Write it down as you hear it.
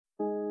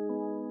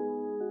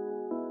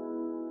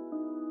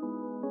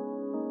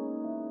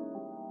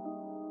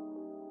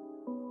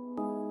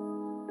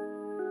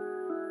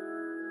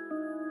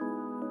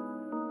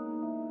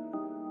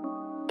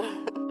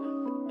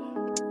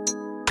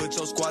Put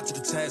your squad to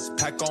the test.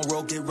 Pack on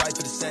roll, get right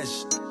for the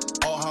sesh.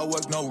 All hard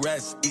work, no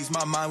rest. Ease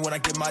my mind when I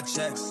get my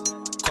checks.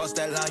 Cross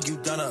that line, you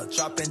done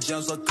dropping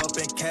gems, look up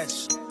and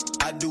catch.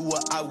 I do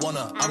what I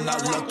wanna. I'm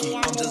not lucky,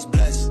 I'm just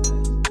blessed.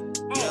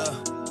 Yeah,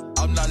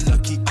 I'm not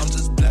lucky, I'm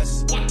just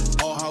blessed.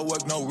 All hard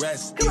work, no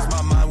rest. Ease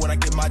my mind when I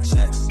get my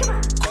checks.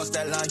 Cross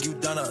that line, you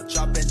done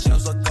dropping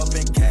gems, look up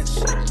and catch.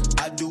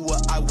 I do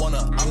what I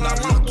wanna. I'm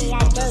not lucky,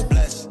 I'm just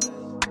blessed.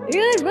 You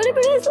guys ready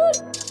for this one?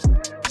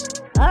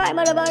 Alright,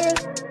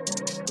 motherfuckers.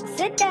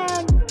 Sit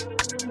down.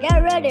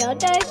 Get ready,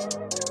 okay?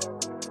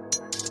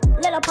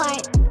 Little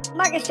pint.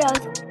 Marcus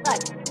Jones.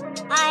 Look.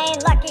 I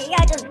ain't lucky,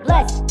 I just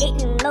blessed.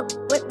 Eating milk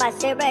with my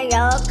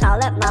cereal, call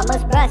it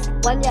mama's breast.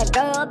 When your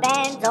girl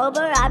bends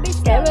over, I be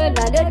staring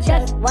at her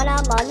chest. When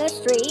I'm on the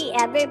street,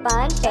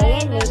 everyone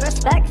paying me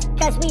respect.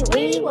 Cause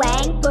we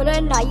wang,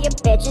 putting all you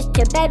bitches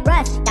to bed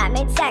rest. That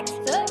means sex,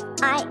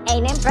 I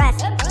ain't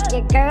impressed.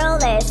 Your girl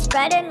is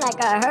spreading like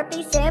a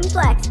herpes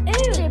simplex.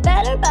 She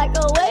better back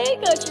away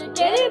cause she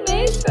getting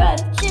me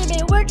stressed. She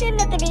be working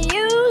at the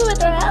VU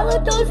with her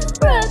halitosis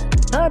breath.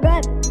 Her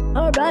breath,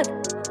 her breath.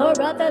 Her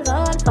breath is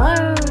on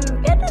fire.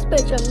 Get this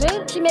bitch a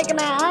mint, she making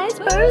my eyes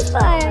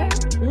perspire.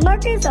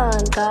 Marcus on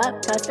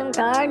top, custom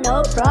car,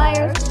 no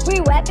priors. We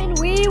weapon,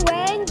 we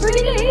wang, bring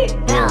the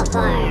heat,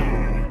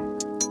 hellfire.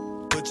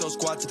 Put your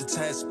squad to the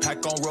test.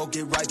 Pack on roll,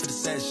 get right for the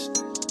sesh.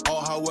 All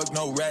hard work,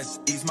 no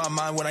rest. Ease my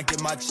mind when I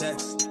get my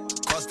checks.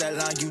 Cross that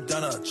line, you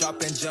done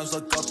dropping gems,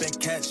 look up and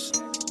catch.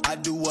 I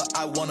do what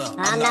I wanna.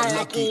 I'm not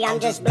lucky, I'm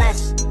just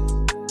blessed.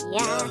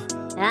 Yeah,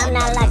 I'm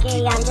not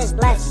lucky, I'm just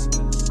blessed.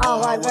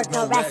 All hard work,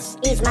 no rest.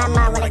 Ease my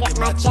mind when I get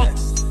my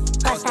checks.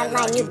 Cross that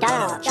line, you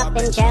done jump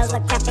in jail,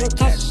 look up and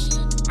catch.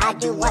 I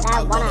do what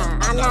I wanna.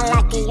 I'm not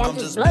lucky, I'm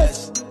just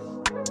blessed.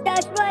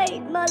 That's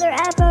right, mother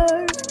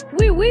effers.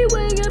 We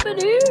wing up in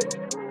here.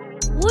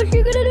 What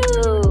you gonna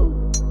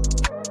do?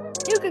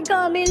 You can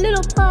call me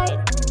Little Pint.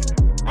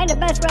 I'm the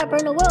best rapper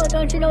in the world,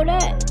 don't you know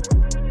that?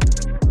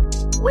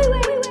 We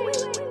wing